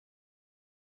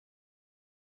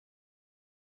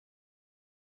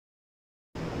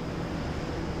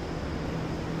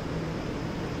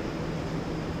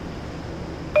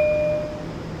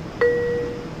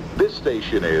This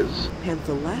station is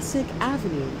Panthalastic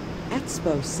Avenue,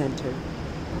 Expo Center.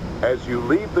 As you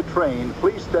leave the train,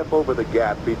 please step over the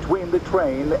gap between the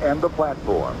train and the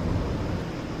platform.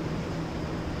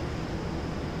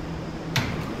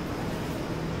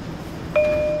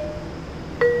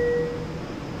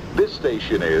 This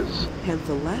station is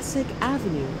Panthalastic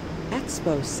Avenue,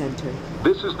 Expo Center.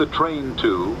 This is the train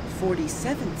to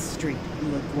 47th Street,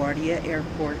 LaGuardia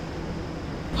Airport.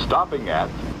 stopping at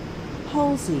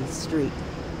Halsey Street.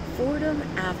 Fordham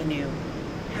Avenue,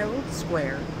 Herald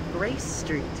Square, Grace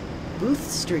Street, Booth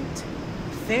Street,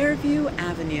 Fairview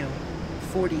Avenue,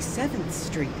 47th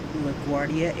Street,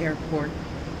 LaGuardia Airport.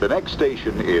 the next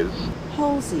station is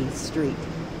Halsey Street.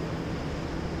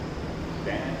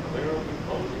 Stand clear of the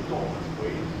closing doors,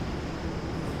 please.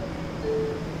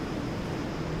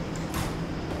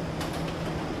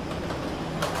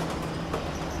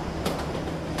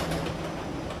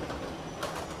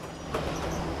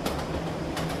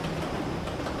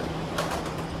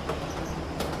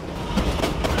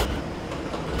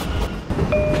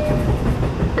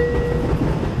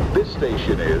 This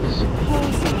station is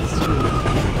Halsey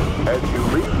Street. As you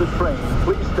leave the train,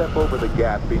 please step over the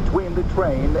gap between the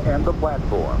train and the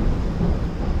platform.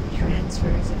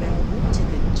 Transfers available to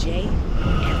the J, M,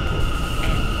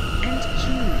 N, and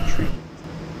Q trains.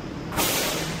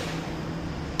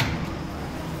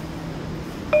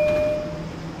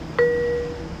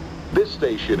 This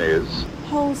station is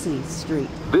Halsey Street.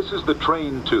 This is the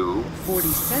train to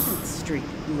 47th Street,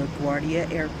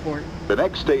 LaGuardia Airport. the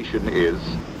next station is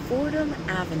Fordham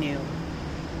Avenue,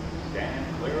 Stand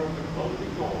clear of the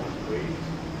closing doors, please.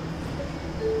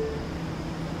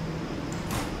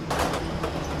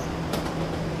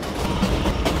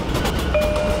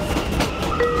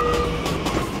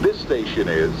 This station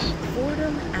is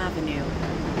Fordham Avenue.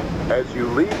 As you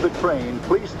leave the train,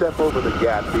 please step over the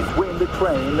gap between the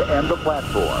train and the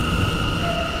platform.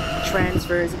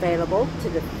 Transfers available to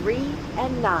the 3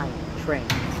 and 9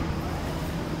 trains.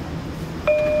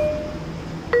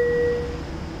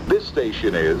 This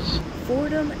station is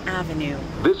Fordham Avenue,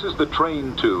 This is the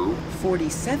train to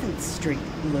 47th Street,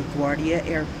 LaGuardia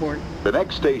Airport. the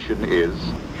next station is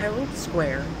Herald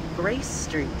Square, Grace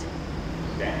Street.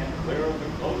 Stand clear of the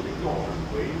closing doors,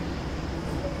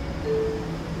 please.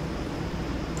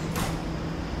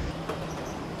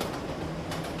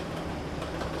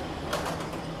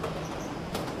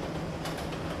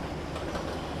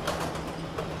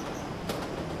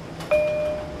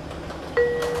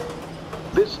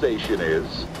 This station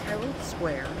is Herald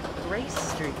Square, Grace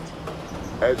Street.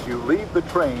 As you leave the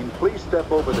train, please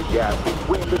step over the gap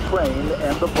between the train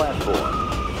and the platform.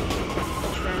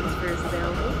 Transfers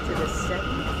available to the 7,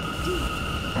 D,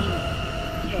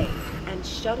 E, K, and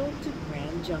shuttle to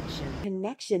Grand Junction.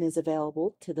 Connection is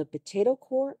available to the Potato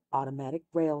Core Automatic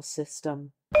Rail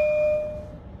System.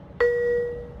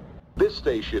 This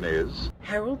station is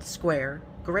Herald Square,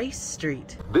 Grace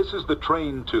Street. This is the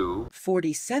train to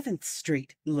 47th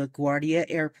Street, LaGuardia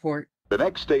Airport. the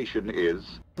next station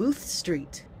is Booth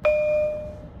Street.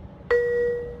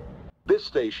 This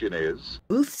station is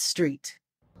Booth Street.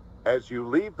 As you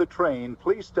leave the train,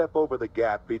 please step over the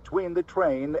gap between the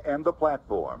train and the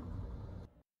platform.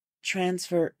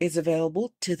 Transfer is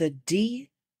available to the D,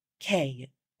 K,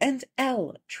 and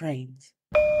L trains.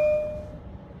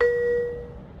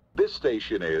 This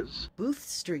station is Booth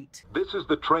Street. This is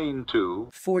the train to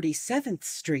 47th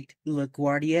Street,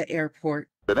 LaGuardia Airport.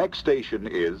 the next station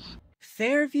is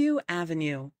Fairview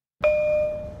Avenue.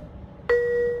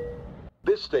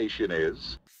 This station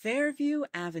is Fairview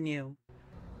Avenue.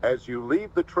 As you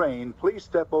leave the train, please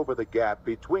step over the gap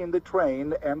between the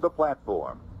train and the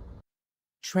platform.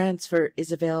 Transfer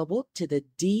is available to the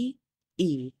D,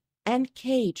 E, and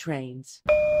K trains.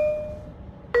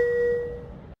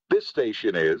 This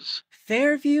station is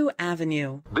Fairview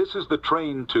Avenue. This is the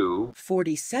train to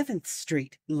 47th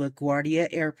Street, LaGuardia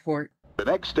Airport. the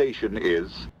next station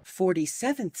is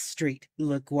 47th Street,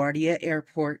 LaGuardia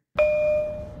Airport.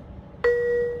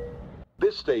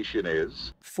 This station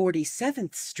is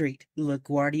 47th Street,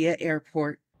 LaGuardia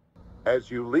Airport.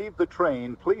 As you leave the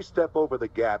train, please step over the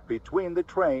gap between the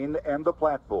train and the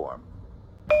platform.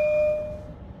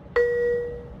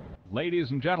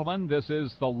 Ladies and gentlemen, this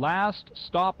is the last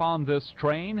stop on this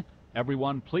train.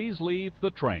 Everyone, please leave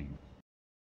the train.